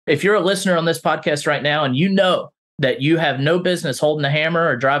If you're a listener on this podcast right now and you know that you have no business holding a hammer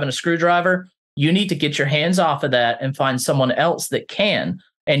or driving a screwdriver, you need to get your hands off of that and find someone else that can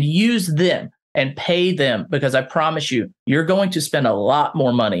and use them and pay them, because I promise you, you're going to spend a lot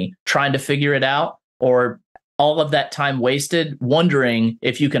more money trying to figure it out, or all of that time wasted wondering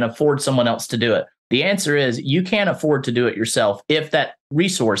if you can afford someone else to do it. The answer is you can't afford to do it yourself if that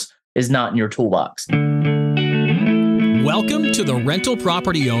resource is not in your toolbox. Welcome to the Rental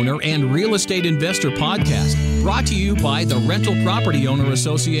Property Owner and Real Estate Investor Podcast, brought to you by the Rental Property Owner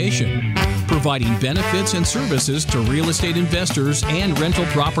Association, providing benefits and services to real estate investors and rental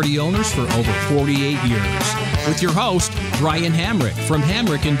property owners for over 48 years. With your host, Brian Hamrick from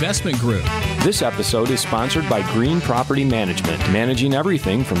Hamrick Investment Group. This episode is sponsored by Green Property Management, managing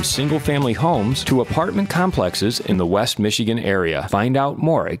everything from single-family homes to apartment complexes in the West Michigan area. Find out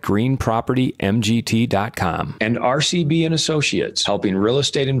more at greenpropertymgt.com. And RCB and Associates, helping real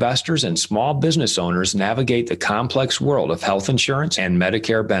estate investors and small business owners navigate the complex world of health insurance and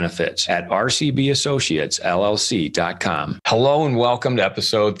Medicare benefits at rcbassociatesllc.com. Hello and welcome to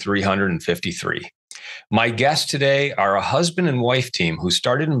episode 353. My guests today are a husband and wife team who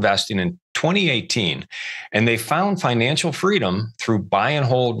started investing in 2018, and they found financial freedom through buy and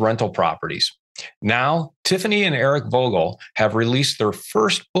hold rental properties. Now, Tiffany and Eric Vogel have released their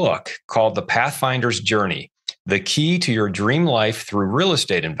first book called The Pathfinder's Journey, The Key to Your Dream Life Through Real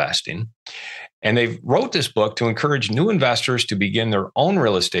Estate Investing. And they wrote this book to encourage new investors to begin their own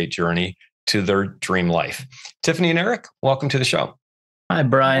real estate journey to their dream life. Tiffany and Eric, welcome to the show. Hi,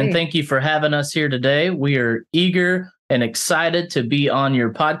 Brian. Hey. Thank you for having us here today. We are eager and excited to be on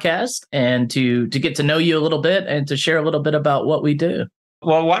your podcast and to get to know you a little bit and to share a little bit about what we do.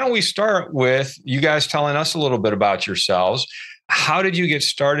 Well, why don't we start with you guys telling us a little bit about yourselves. How did you get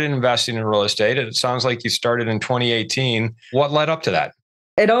started investing in real estate? It sounds like you started in 2018. What led up to that?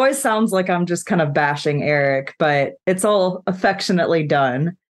 It always sounds like I'm just kind of bashing Eric, but it's all affectionately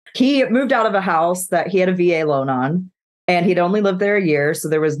done. He moved out of a house that he had a VA loan on, and he'd only lived there a year, so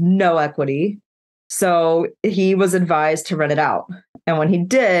there was no equity. So he was advised to rent it out. And when he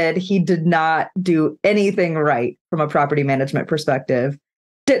did not do anything right from a property management perspective.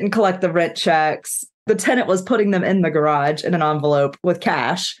 Didn't collect the rent checks. The tenant was putting them in the garage in an envelope with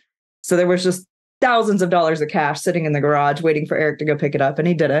cash. So there was just thousands of dollars of cash sitting in the garage waiting for Eric to go pick it up, and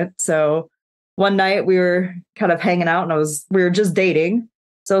he didn't. So one night we were kind of hanging out, and we were just dating.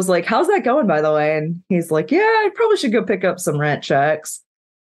 So I was like, how's that going, by the way? And he's like, yeah, I probably should go pick up some rent checks.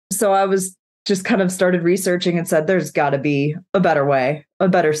 So I was just kind of started researching and said, there's got to be a better way, a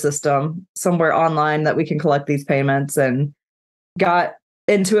better system somewhere online that we can collect these payments, and got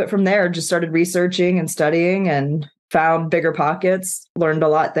into it from there. Just started researching and studying and found bigger pockets, learned a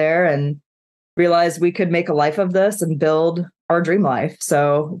lot there, and realized we could make a life of this and build our dream life.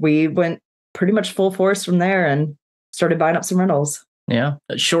 So we went pretty much full force from there and started buying up some rentals. Yeah.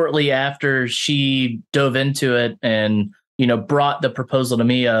 Shortly after she dove into it and, brought the proposal to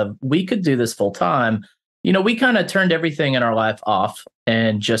me of we could do this full time, we kind of turned everything in our life off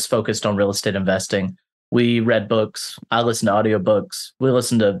and just focused on real estate investing. We read books. I listened to audiobooks. We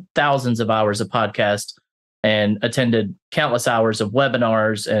listened to thousands of hours of podcasts and attended countless hours of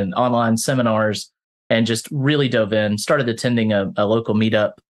webinars and online seminars, and just really dove in, started attending a local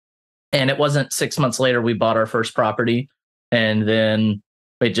meetup. And it wasn't 6 months later, we bought our first property. And then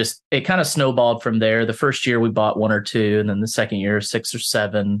it kind of snowballed from there. The first year we bought one or two, and then the second year, 6 or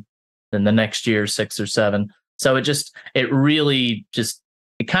 7, then the next year, 6 or 7. So it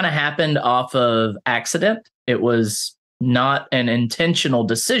kind of happened off of accident. It was not an intentional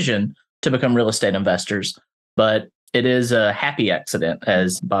decision to become real estate investors, but it is a happy accident,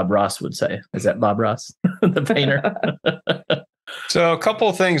 as Bob Ross would say. Is that Bob Ross, the painter? So a couple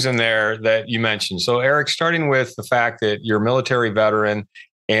of things in there that you mentioned. So Eric, starting with the fact that you're a military veteran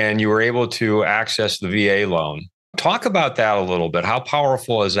and you were able to access the VA loan. Talk about that a little bit. How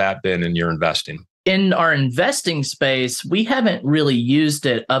powerful has that been in your investing? In our investing space, we haven't really used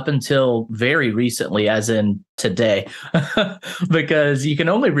it up until very recently, as in today, because you can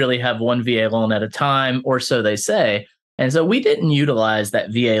only really have one VA loan at a time, or so they say. And so we didn't utilize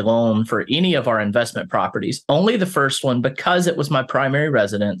that VA loan for any of our investment properties, only the first one, because it was my primary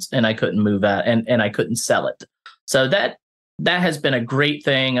residence and I couldn't move out and I couldn't sell it. So that has been a great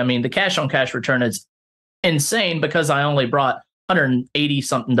thing. I mean, the cash on cash return is insane because I only brought $180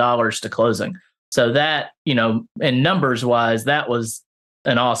 something to closing. So that, in numbers wise, that was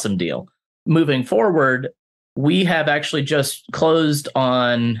an awesome deal. Moving forward, we have actually just closed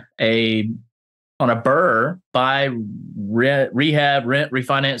on a BRRRR, buy, rehab, rent,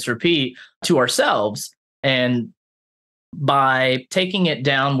 refinance, repeat, to ourselves. And by taking it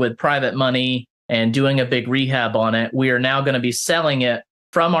down with private money and doing a big rehab on it, we are now going to be selling it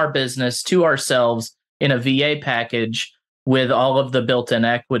from our business to ourselves in a VA package with all of the built-in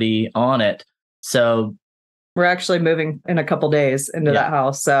equity on it. So we're actually moving in a couple days into that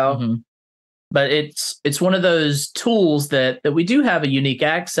house. So, but it's one of those tools that we do have a unique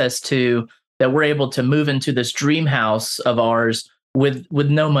access to, that we're able to move into this dream house of ours with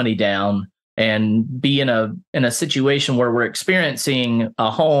no money down and be in a situation where we're experiencing a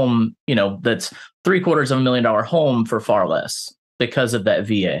home, that's $750,000 home for far less because of that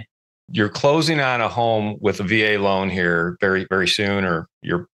VA. You're closing on a home with a VA loan here very, very soon, or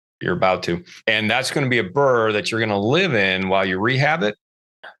you're about to. And that's going to be a BRRRR that you're going to live in while you rehab it.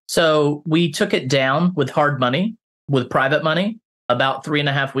 So we took it down with hard money, with private money, about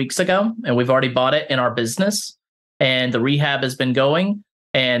 3.5 weeks ago, and we've already bought it in our business. And the rehab has been going.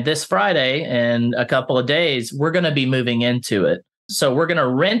 And this Friday, in a couple of days, we're going to be moving into it. So we're going to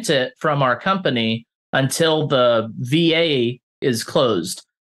rent it from our company until the VA is closed.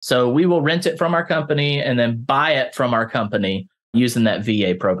 So we will rent it from our company and then buy it from our company using that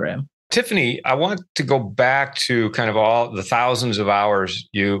VA program. Tiffany, I want to go back to kind of all the thousands of hours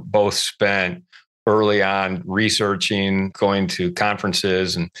you both spent early on researching, going to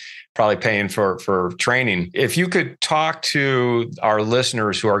conferences, and probably paying for training. If you could talk to our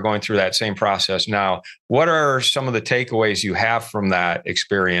listeners who are going through that same process now, what are some of the takeaways you have from that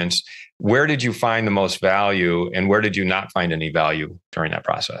experience? Where did you find the most value, and where did you not find any value during that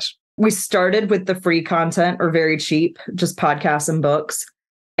process? We started with the free content, or very cheap, just podcasts and books,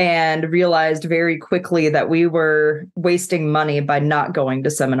 and realized very quickly that we were wasting money by not going to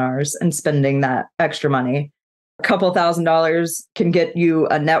seminars and spending that extra money. A couple $1,000s can get you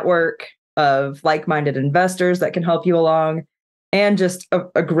a network of like-minded investors that can help you along, and just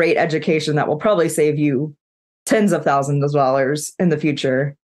a great education that will probably save you tens of thousands of dollars in the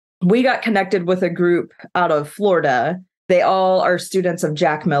future. We got connected with a group out of Florida. They all are students of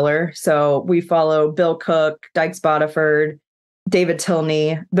Jack Miller. So we follow Bill Cook, Dykes Bodiford, David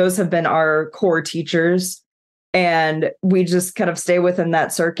Tilney. Those have been our core teachers. And we just kind of stay within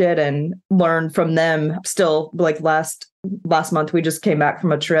that circuit and learn from them. Still, like last month, we just came back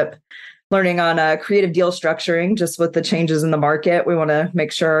from a trip learning on creative deal structuring, just with the changes in the market. We want to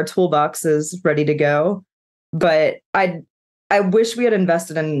make sure our toolbox is ready to go. But I wish we had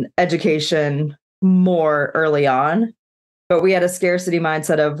invested in education more early on, but we had a scarcity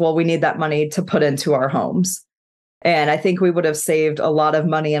mindset of, well, we need that money to put into our homes. And I think we would have saved a lot of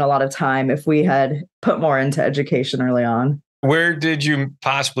money and a lot of time if we had put more into education early on. Where did you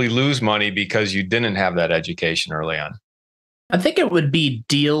possibly lose money because you didn't have that education early on? I think it would be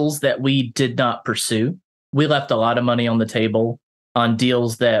deals that we did not pursue. We left a lot of money on the table on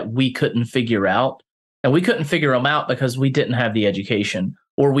deals that we couldn't figure out. And we couldn't figure them out because we didn't have the education,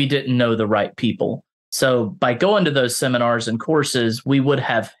 or we didn't know the right people. So by going to those seminars and courses, we would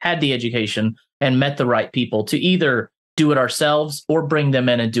have had the education and met the right people to either do it ourselves or bring them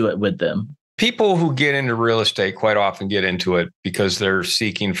in and do it with them. People who get into real estate quite often get into it because they're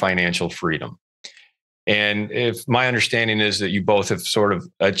seeking financial freedom. And if my understanding is that you both have sort of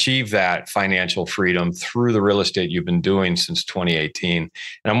achieved that financial freedom through the real estate you've been doing since 2018. And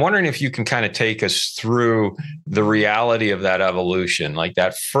I'm wondering if you can kind of take us through the reality of that evolution, like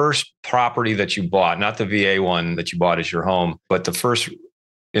that first property that you bought, not the VA one that you bought as your home, but the first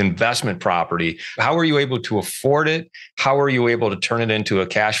investment property. How were you able to afford it? How were you able to turn it into a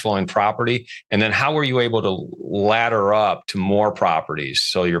cash flowing property? And then how were you able to ladder up to more properties?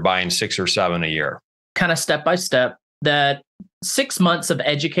 So you're buying 6 or 7 a year. Kind of step by step. That 6 months of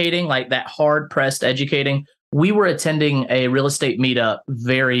educating, like that hard pressed educating, we were attending a real estate meetup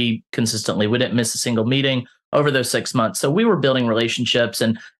very consistently. We didn't miss a single meeting over those 6 months. So we were building relationships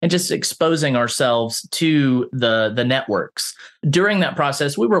and just exposing ourselves to the networks. During that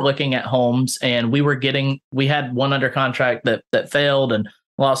process, we were looking at homes, and we had one under contract that failed and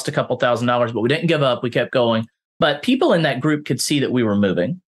lost a couple $1,000s, but we didn't give up. We kept going. But people in that group could see that we were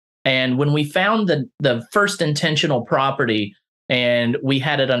moving. And when we found the first intentional property and we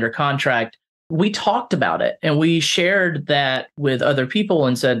had it under contract, we talked about it and we shared that with other people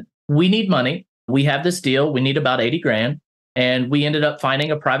and said, we need money. We have this deal. We need about 80 grand. And we ended up finding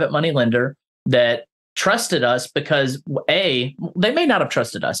a private money lender that trusted us because they may not have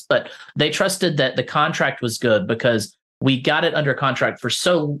trusted us, but they trusted that the contract was good because we got it under contract for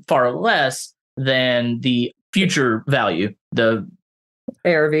so far less than the future value, the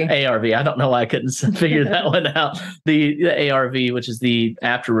ARV. I don't know why I couldn't figure that one out. The ARV, which is the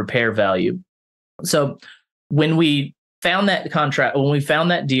after repair value. So when we found that contract, when we found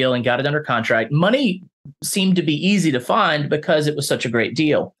that deal and got it under contract, money seemed to be easy to find because it was such a great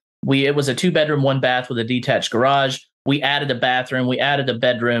deal. It was a 2-bedroom, 1-bath with a detached garage. We added a bathroom, we added a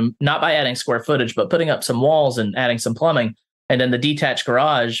bedroom, not by adding square footage, but putting up some walls and adding some plumbing. And then the detached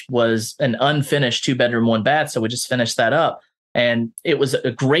garage was an unfinished 2-bedroom, 1-bath. So we just finished that up. And it was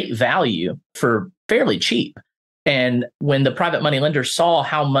a great value for fairly cheap. And when the private money lenders saw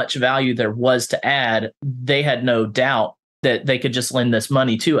how much value there was to add, they had no doubt that they could just lend this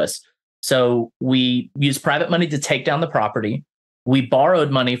money to us. So we used private money to take down the property. We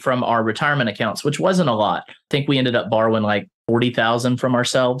borrowed money from our retirement accounts, which wasn't a lot. I think we ended up borrowing like $40,000 from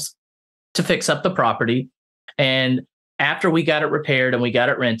ourselves to fix up the property. And after we got it repaired and we got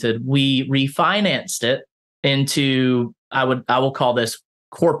it rented, we refinanced it into, I will call this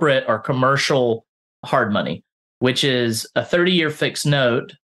corporate or commercial hard money, which is a 30-year fixed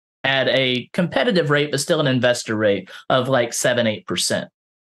note at a competitive rate, but still an investor rate of like 7-8%.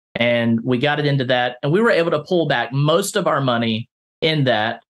 And we got it into that, and we were able to pull back most of our money in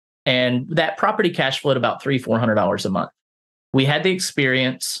that. And that property cash flowed about $300-400 a month. We had the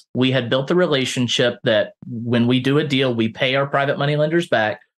experience. We had built the relationship that when we do a deal, we pay our private money lenders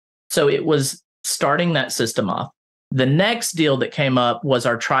back. So it was starting that system off. The next deal that came up was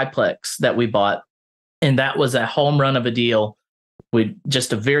our triplex that we bought. And that was a home run of a deal.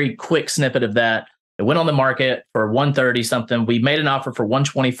 Just a very quick snippet of that. It went on the market for 130 something. We made an offer for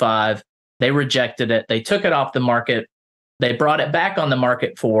 125. They rejected it. They took it off the market. They brought it back on the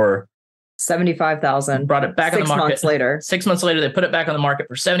market for $75,000. Brought it back on the market 6 months later. 6 months later, they put it back on the market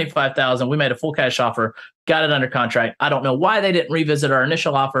for $75,000. We made a full cash offer, got it under contract. I don't know why they didn't revisit our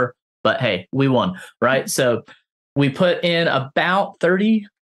initial offer, but hey, we won, right? So we put in about 30.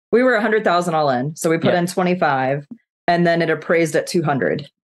 We were 100,000 all in. So we put in 25, and then it appraised at 200.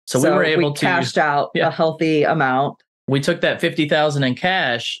 So we were able to cashed out a healthy amount. We took that 50,000 in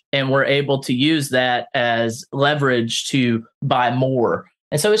cash and were able to use that as leverage to buy more.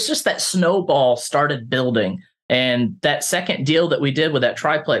 And so it's just that snowball started building. And that second deal that we did with that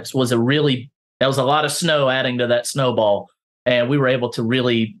triplex was that was a lot of snow adding to that snowball. And we were able to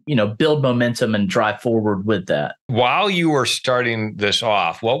really, build momentum and drive forward with that. While you were starting this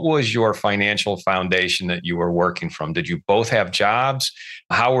off, what was your financial foundation that you were working from? Did you both have jobs?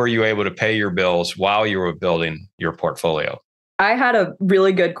 How were you able to pay your bills while you were building your portfolio? I had a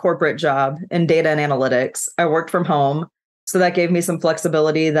really good corporate job in data and analytics. I worked from home. So that gave me some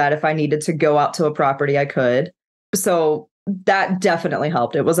flexibility that if I needed to go out to a property, I could. So that definitely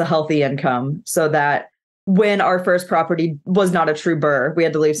helped. It was a healthy income so that when our first property was not a true BRRRR, we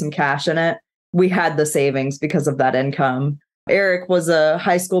had to leave some cash in it. We had the savings because of that income. Eric was a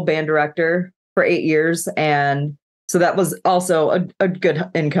high school band director for 8 years. And so that was also a good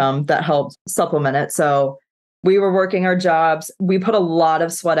income that helped supplement it. So we were working our jobs. We put a lot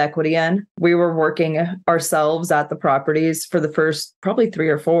of sweat equity in. We were working ourselves at the properties for the first probably 3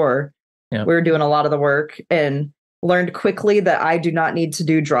 or 4. Yep. We were doing a lot of the work and learned quickly that I do not need to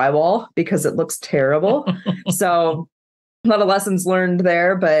do drywall because it looks terrible. So a lot of lessons learned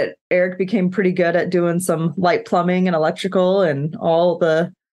there, but Eric became pretty good at doing some light plumbing and electrical and all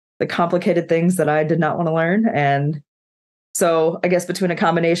the complicated things that I did not want to learn. And so I guess between a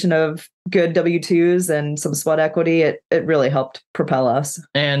combination of good W-2s and some sweat equity, it really helped propel us.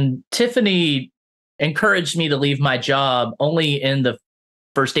 And Tiffany encouraged me to leave my job only in the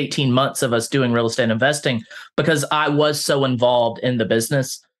first 18 months of us doing real estate investing because I was so involved in the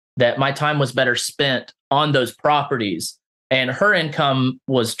business that my time was better spent on those properties. And her income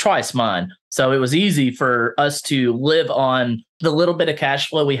was twice mine. So it was easy for us to live on the little bit of cash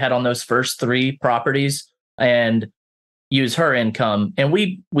flow we had on those first 3 properties and use her income. And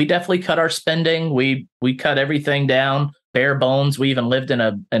we definitely cut our spending. We cut everything down, bare bones. We even lived in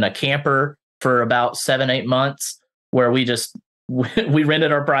a camper for about 7-8 months where we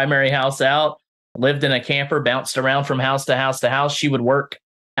rented our primary house out, lived in a camper, bounced around from house to house to house. She would work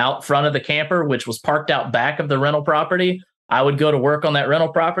out front of the camper, which was parked out back of the rental property. I would go to work on that rental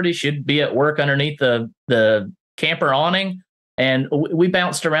property. She'd be at work underneath the camper awning. And we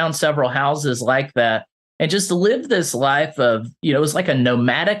bounced around several houses like that and just lived this life of, it was like a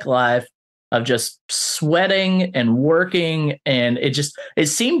nomadic life of just sweating and working. And it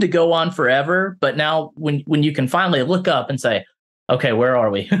seemed to go on forever. But now when you can finally look up and say, okay, where are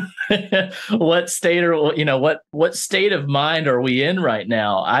we? What state what state of mind are we in right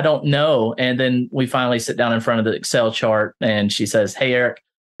now? I don't know. And then we finally sit down in front of the Excel chart and she says, hey, Eric,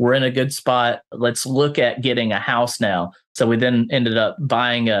 we're in a good spot. Let's look at getting a house now. So we then ended up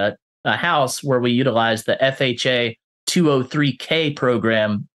buying a house where we utilized the FHA 203K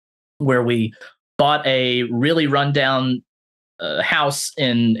program, where we bought a really rundown house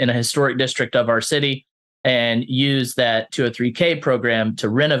in a historic district of our city. and use that 203K program to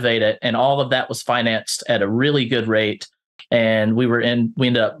renovate it. And all of that was financed at a really good rate. And we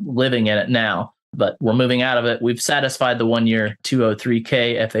ended up living in it now, but we're moving out of it. We've satisfied the 1-year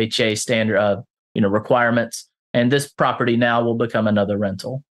 203K FHA standard, requirements. And this property now will become another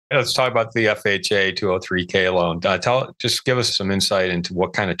rental. Let's talk about the FHA 203K loan. Just give us some insight into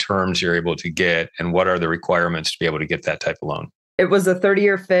what kind of terms you're able to get and what are the requirements to be able to get that type of loan. It was a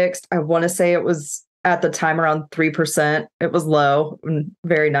 30-year fixed. I want to say it was at the time around 3%. It was low and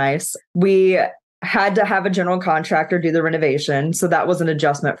very nice. We had to have a general contractor do the renovation. So that was an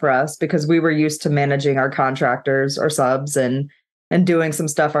adjustment for us because we were used to managing our contractors or subs and doing some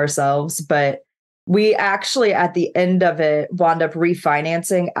stuff ourselves. But we actually, at the end of it, wound up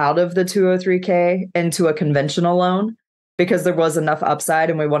refinancing out of the 203K into a conventional loan because there was enough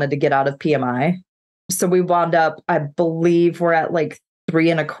upside and we wanted to get out of PMI. So we wound up, I believe we're at like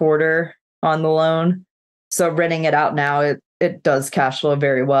 3.25% on the loan. So renting it out now, it does cash flow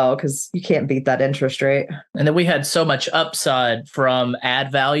very well because you can't beat that interest rate. And then we had so much upside from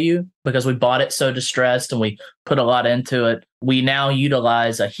add value because we bought it so distressed and we put a lot into it. We now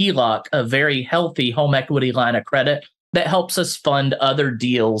utilize a HELOC, a very healthy home equity line of credit that helps us fund other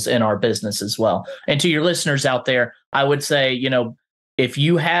deals in our business as well. And to your listeners out there, I would say, if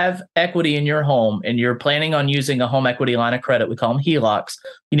you have equity in your home and you're planning on using a home equity line of credit, we call them HELOCs,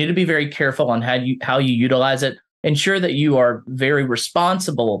 you need to be very careful on how you utilize it. Ensure that you are very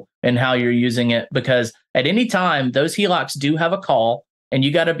responsible in how you're using it, because at any time, those HELOCs do have a call and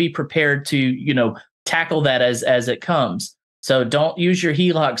you got to be prepared to, tackle that as it comes. So don't use your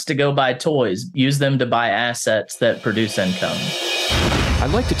HELOCs to go buy toys. Use them to buy assets that produce income. I'd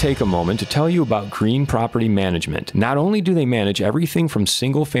like to take a moment to tell you about Green Property Management. Not only do they manage everything from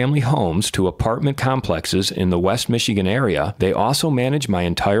single-family homes to apartment complexes in the West Michigan area, they also manage my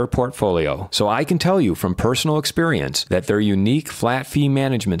entire portfolio. So I can tell you from personal experience that their unique flat fee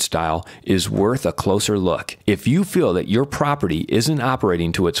management style is worth a closer look. If you feel that your property isn't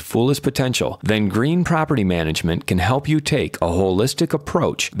operating to its fullest potential, then Green Property Management can help you take a holistic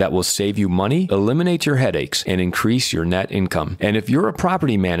approach that will save you money, eliminate your headaches, and increase your net income. And if you're a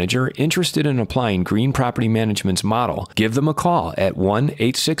property manager interested in applying Green Property Management's model, give them a call at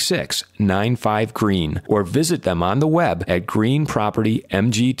 1-866-95-GREEN or visit them on the web at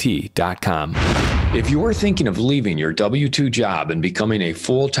greenpropertymgt.com. If you're thinking of leaving your W-2 job and becoming a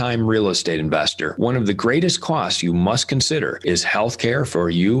full-time real estate investor, one of the greatest costs you must consider is healthcare for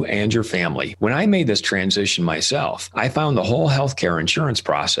you and your family. When I made this transition myself, I found the whole healthcare insurance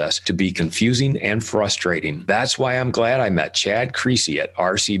process to be confusing and frustrating. That's why I'm glad I met Chad Creasy at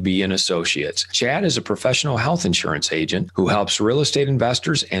RCB and Associates. Chad is a professional health insurance agent who helps real estate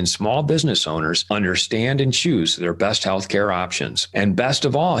investors and small business owners understand and choose their best healthcare options. And best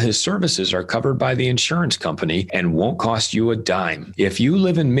of all, his services are covered by the insurance company and won't cost you a dime. If you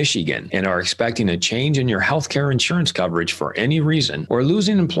live in Michigan and are expecting a change in your healthcare insurance coverage for any reason, or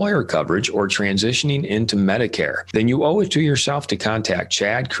losing employer coverage or transitioning into Medicare, then you owe it to yourself to contact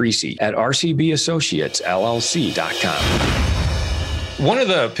Chad Creasy at rcbassociatesllc.com. One of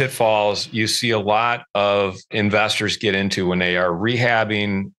the pitfalls you see a lot of investors get into when they are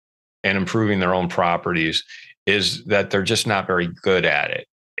rehabbing and improving their own properties is that they're just not very good at it.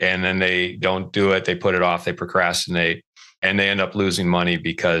 And then they don't do it. They put it off. They procrastinate and they end up losing money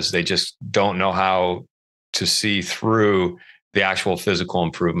because they just don't know how to see through the actual physical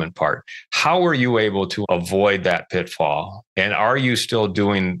improvement part. How are you able to avoid that pitfall? And are you still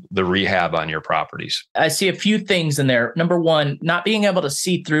doing the rehab on your properties? I see a few things in there. Number one, not being able to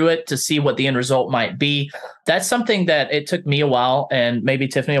see through it to see what the end result might be. That's something that it took me a while and maybe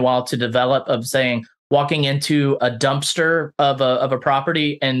Tiffany a while to develop, of saying, walking into a dumpster of a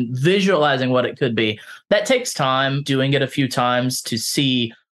property and visualizing what it could be. That takes time, doing it a few times to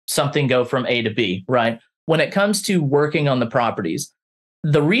see something go from A to B, right? When it comes to working on the properties,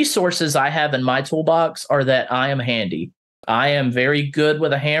 the resources I have in my toolbox are that I am handy. I am very good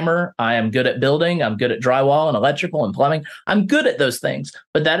with a hammer. I am good at building. I'm good at drywall and electrical and plumbing. I'm good at those things,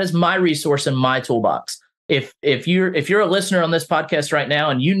 but that is my resource in my toolbox. If you're a listener on this podcast right now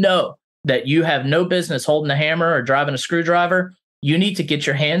and you know that you have no business holding a hammer or driving a screwdriver, you need to get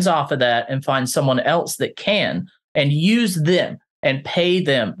your hands off of that and find someone else that can and use them and pay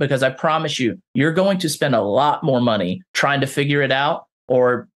them, because I promise you, you're going to spend a lot more money trying to figure it out,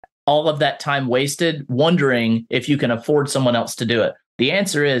 or all of that time wasted wondering if you can afford someone else to do it. The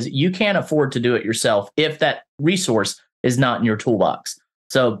answer is you can't afford to do it yourself if that resource is not in your toolbox.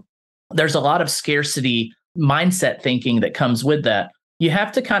 So there's a lot of scarcity mindset thinking that comes with that. You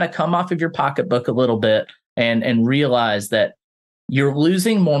have to kind of come off of your pocketbook a little bit and realize that you're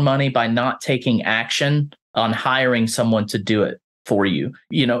losing more money by not taking action on hiring someone to do it for you.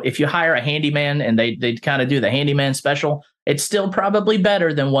 If you hire a handyman and they kind of do the handyman special, it's still probably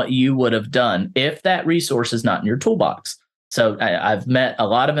better than what you would have done if that resource is not in your toolbox. So I've met a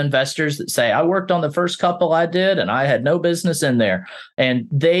lot of investors that say, I worked on the first couple I did and I had no business in there. And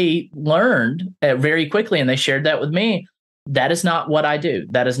they learned very quickly, and they shared that with me. That is not what I do.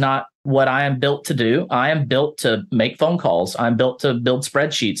 That is not what I am built to do. I am built to make phone calls. I'm built to build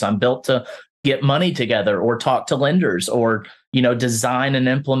spreadsheets. I'm built to get money together or talk to lenders or, design and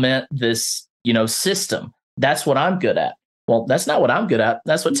implement this, system. That's what I'm good at. Well, that's not what I'm good at.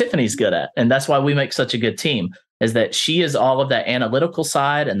 That's what Tiffany's good at. And that's why we make such a good team, is that she is all of that analytical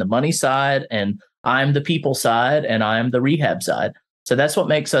side and the money side, and I'm the people side, and I'm the rehab side. So that's what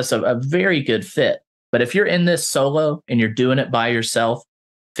makes us a very good fit. But if you're in this solo and you're doing it by yourself,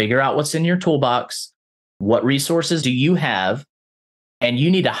 figure out what's in your toolbox. What resources do you have? And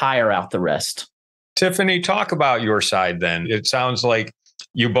you need to hire out the rest. Tiffany, talk about your side then. It sounds like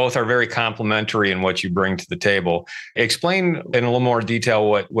you both are very complementary in what you bring to the table. Explain in a little more detail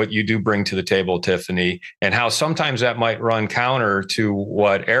what you do bring to the table, Tiffany, and how sometimes that might run counter to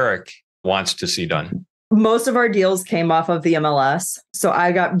what Eric wants to see done. Most of our deals came off of the MLS. So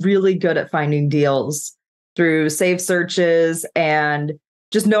I got really good at finding deals through save searches and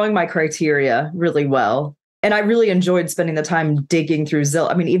just knowing my criteria really well. And I really enjoyed spending the time digging through Zillow.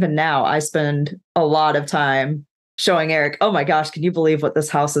 I mean, even now I spend a lot of time showing Eric, oh my gosh, can you believe what this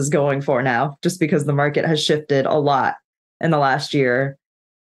house is going for now? Just because the market has shifted a lot in the last year.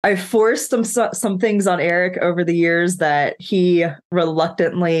 I forced some things on Eric over the years that he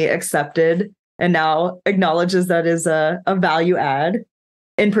reluctantly accepted and now acknowledges that is a value add.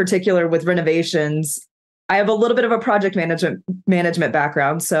 In particular with renovations, I have a little bit of a project management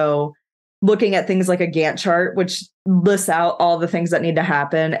background. So looking at things like a Gantt chart, which lists out all the things that need to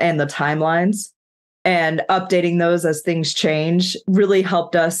happen and the timelines, and updating those as things change really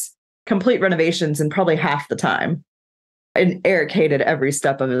helped us complete renovations in probably half the time. And Eric hated every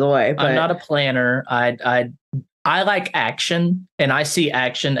step of the way. But I'm not a planner. I like action, and I see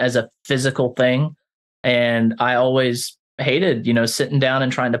action as a physical thing. And I always hated, sitting down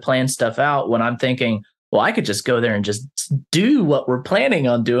and trying to plan stuff out when I'm thinking, well, I could just go there and just do what we're planning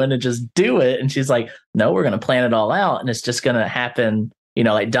on doing and just do it. And she's like, no, we're going to plan it all out. And it's just going to happen,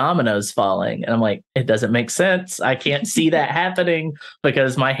 like dominoes falling. And I'm like, it doesn't make sense. I can't see that happening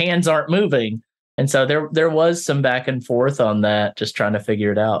because my hands aren't moving. And so there was some back and forth on that, just trying to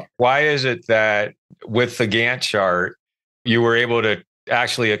figure it out. Why is it that with the Gantt chart, you were able to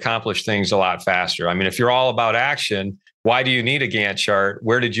actually accomplish things a lot faster? I mean, if you're all about action, why do you need a Gantt chart?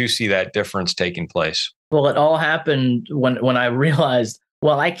 Where did you see that difference taking place? Well, it all happened when I realized,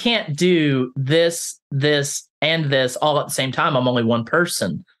 well, I can't do this, and this all at the same time. I'm only one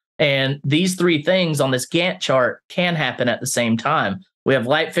person. And these three things on this Gantt chart can happen at the same time. We have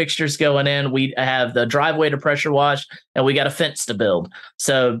light fixtures going in. We have the driveway to pressure wash, and we got a fence to build.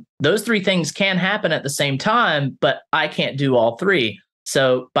 So those three things can happen at the same time, but I can't do all three.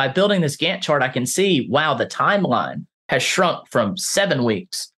 So by building this Gantt chart, I can see, wow, the timeline has shrunk from 7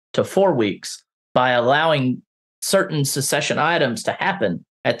 weeks to 4 weeks by allowing certain succession items to happen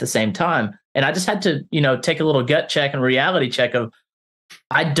at the same time. And I just had to, take a little gut check and reality check of,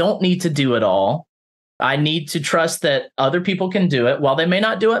 I don't need to do it all. I need to trust that other people can do it. While they may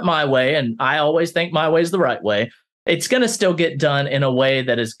not do it my way, and I always think my way is the right way, it's going to still get done in a way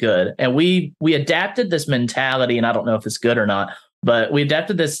that is good. And we adapted this mentality, and I don't know if it's good or not, but we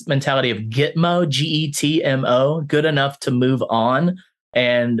adapted this mentality of GETMO, GETMO, good enough to move on.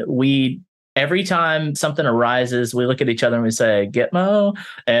 And every time something arises, we look at each other and we say, GETMO.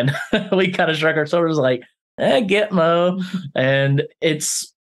 And we kind of shrug our shoulders like, GETMO. And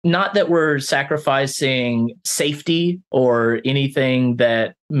it's not that we're sacrificing safety or anything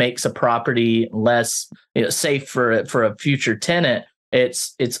that makes a property less safe for a future tenant.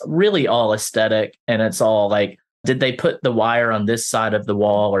 It's really all aesthetic, and it's all like, did they put the wire on this side of the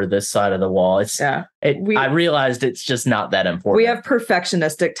wall or this side of the wall? I realized it's just not that important. We have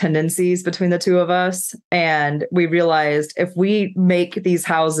perfectionistic tendencies between the two of us. And we realized if we make these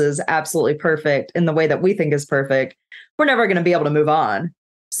houses absolutely perfect in the way that we think is perfect, we're never going to be able to move on.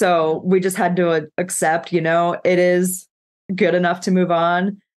 So we just had to accept, it is good enough to move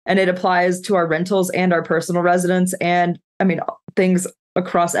on. And it applies to our rentals and our personal residence. And things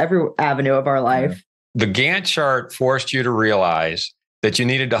across every avenue of our life. The Gantt chart forced you to realize that you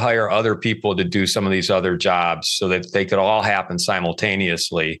needed to hire other people to do some of these other jobs so that they could all happen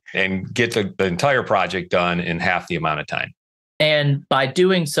simultaneously and get the entire project done in half the amount of time. And by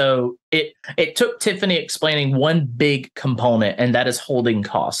doing so, it took Tiffany explaining one big component, and that is holding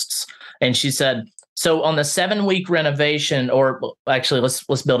costs. And she said, so on the 7-week renovation, or actually let's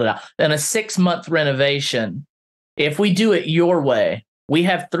build it out. In a 6-month renovation, if we do it your way, we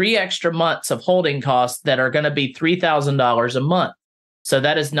have 3 extra months of holding costs that are going to be $3,000 a month. So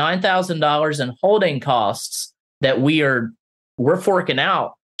that is $9,000 in holding costs that we're forking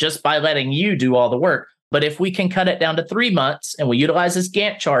out just by letting you do all the work. But if we can cut it down to 3 months and we utilize this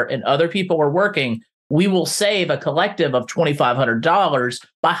Gantt chart and other people are working, we will save a collective of $2,500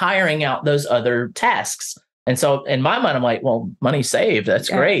 by hiring out those other tasks. And so in my mind, I'm like, well, money saved. That's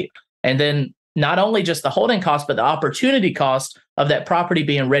great. And then not only just the holding cost, but the opportunity cost of that property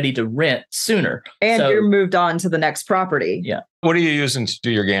being ready to rent sooner. And you're moved on to the next property. Yeah. What are you using to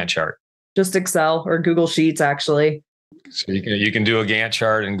do your Gantt chart? Just Excel or Google Sheets, actually. So you can do a Gantt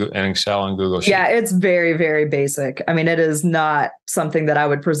chart and Excel and Google Sheets. Yeah, it's very, very basic. I mean, it is not something that I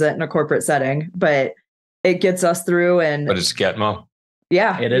would present in a corporate setting, but it gets us through. But it's GETMO.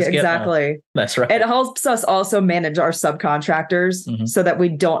 Yeah, it is exactly. GETMO. That's right. It helps us also manage our subcontractors so that we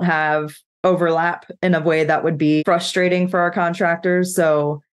don't have overlap in a way that would be frustrating for our contractors.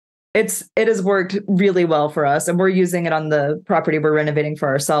 So it has worked really well for us, and we're using it on the property we're renovating for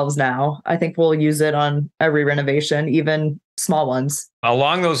ourselves now. I think we'll use it on every renovation, even small ones.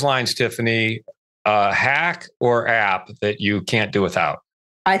 Along those lines, Tiffany, hack or app that you can't do without?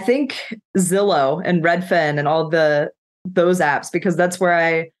 I think Zillow and Redfin and all those apps, because that's where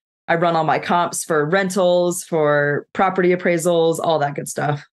I run all my comps for rentals, for property appraisals, all that good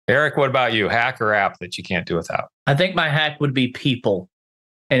stuff. Eric, what about you? Hack or app that you can't do without? I think my hack would be people,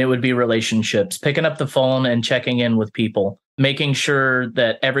 and it would be relationships, picking up the phone and checking in with people, making sure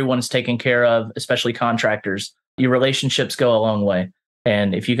that everyone's taken care of, especially contractors. Your relationships go a long way.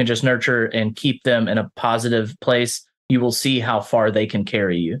 And if you can just nurture and keep them in a positive place, you will see how far they can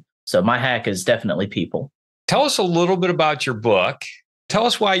carry you. So my hack is definitely people. Tell us a little bit about your book. Tell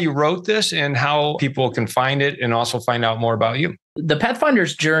us why you wrote this and how people can find it and also find out more about you. The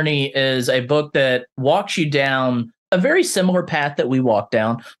Pathfinder's Journey is a book that walks you down a very similar path that we walk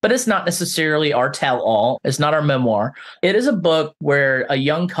down, but it's not necessarily our tell-all. It's not our memoir. It is a book where a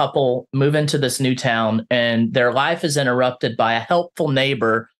young couple move into this new town and their life is interrupted by a helpful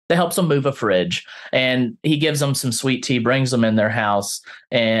neighbor that helps them move a fridge. And he gives them some sweet tea, brings them in their house,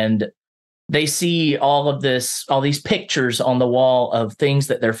 and they see all these pictures on the wall of things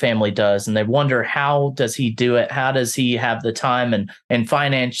that their family does. And they wonder, how does he do it? How does he have the time and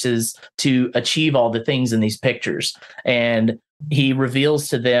finances to achieve all the things in these pictures? And he reveals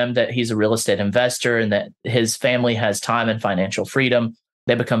to them that he's a real estate investor and that his family has time and financial freedom.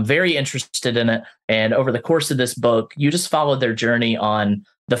 They become very interested in it. And over the course of this book, you just follow their journey on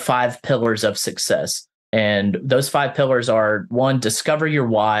the 5 pillars of success. And those 5 pillars are: 1, discover your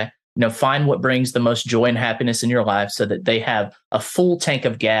why. Find what brings the most joy and happiness in your life so that they have a full tank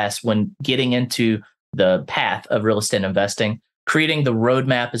of gas when getting into the path of real estate investing. Creating the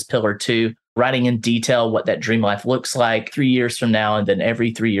roadmap is pillar 2, writing in detail what that dream life looks like 3 years from now, and then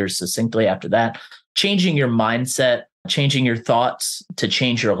every 3 years succinctly after that. Changing your mindset, changing your thoughts to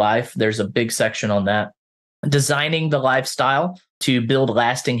change your life. There's a big section on that. Designing the lifestyle to build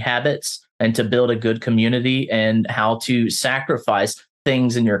lasting habits and to build a good community, and how to sacrifice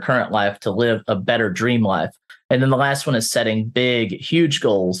things in your current life to live a better dream life. And then the last one is setting big, huge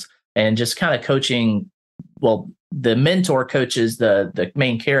goals and just kind of coaching. Well, the mentor coaches the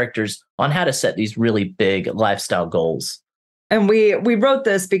main characters on how to set these really big lifestyle goals. And we wrote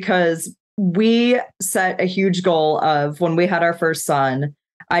this because we set a huge goal of, when we had our first son,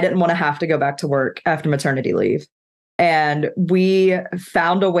 I didn't want to have to go back to work after maternity leave. And we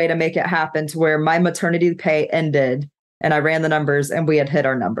found a way to make it happen to where my maternity pay ended, and I ran the numbers and we had hit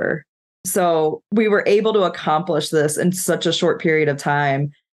our number. So we were able to accomplish this in such a short period of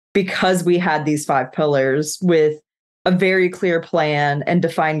time because we had these 5 pillars with a very clear plan and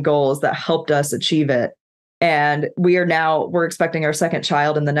defined goals that helped us achieve it. And we're expecting our second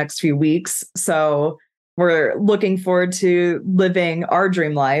child in the next few weeks. So we're looking forward to living our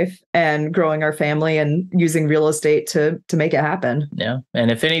dream life and growing our family and using real estate to make it happen. Yeah. And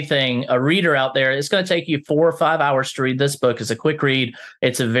if anything, a reader out there, it's going to take you 4 or 5 hours to read this book. It's a quick read.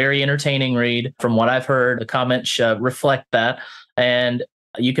 It's a very entertaining read. From what I've heard, the comments reflect that. And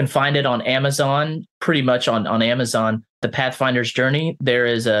you can find it on Amazon, pretty much on Amazon. The Pathfinder's Journey. There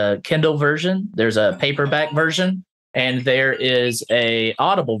is a Kindle version. There's a paperback version. And there is a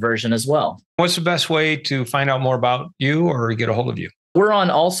Audible version as well. What's the best way to find out more about you or get a hold of you? We're on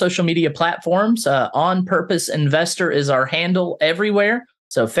all social media platforms. On Purpose Investor is our handle everywhere.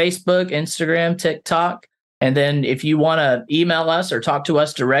 So Facebook, Instagram, TikTok. And then if you want to email us or talk to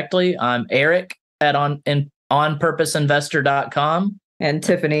us directly, I'm Eric at onpurposeinvestor.com. And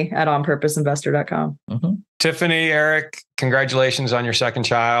Tiffany at onpurposeinvestor.com. Mm-hmm. Tiffany, Eric, congratulations on your second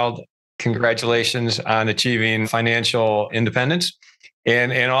child. Congratulations on achieving financial independence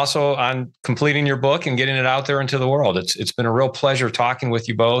and also on completing your book and getting it out there into the world. It's been a real pleasure talking with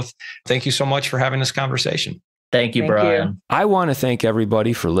you both. Thank you so much for having this conversation. Thank you, Brian. I want to thank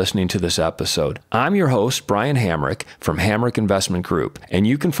everybody for listening to this episode. I'm your host, Brian Hamrick from Hamrick Investment Group, and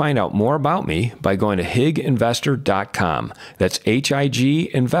you can find out more about me by going to higinvestor.com. That's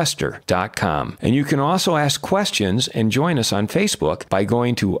HIGinvestor.com. And you can also ask questions and join us on Facebook by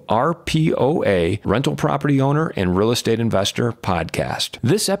going to RPOA, Rental Property Owner and Real Estate Investor Podcast.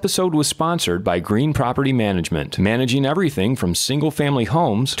 This episode was sponsored by Green Property Management, managing everything from single-family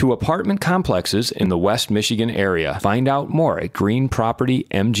homes to apartment complexes in the West Michigan area. Find out more at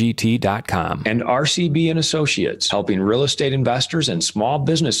greenpropertymgt.com. And RCB and Associates, helping real estate investors and small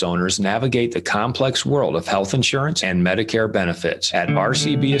business owners navigate the complex world of health insurance and Medicare benefits at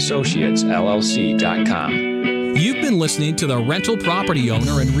rcbassociatesllc.com. You've been listening to the Rental Property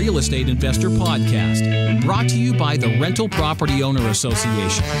Owner and Real Estate Investor Podcast, brought to you by the Rental Property Owner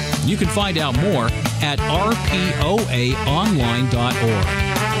Association. You can find out more at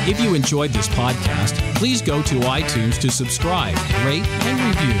rpoaonline.org. If you enjoyed this podcast, please go to iTunes to subscribe, rate,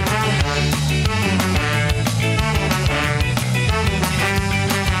 and review.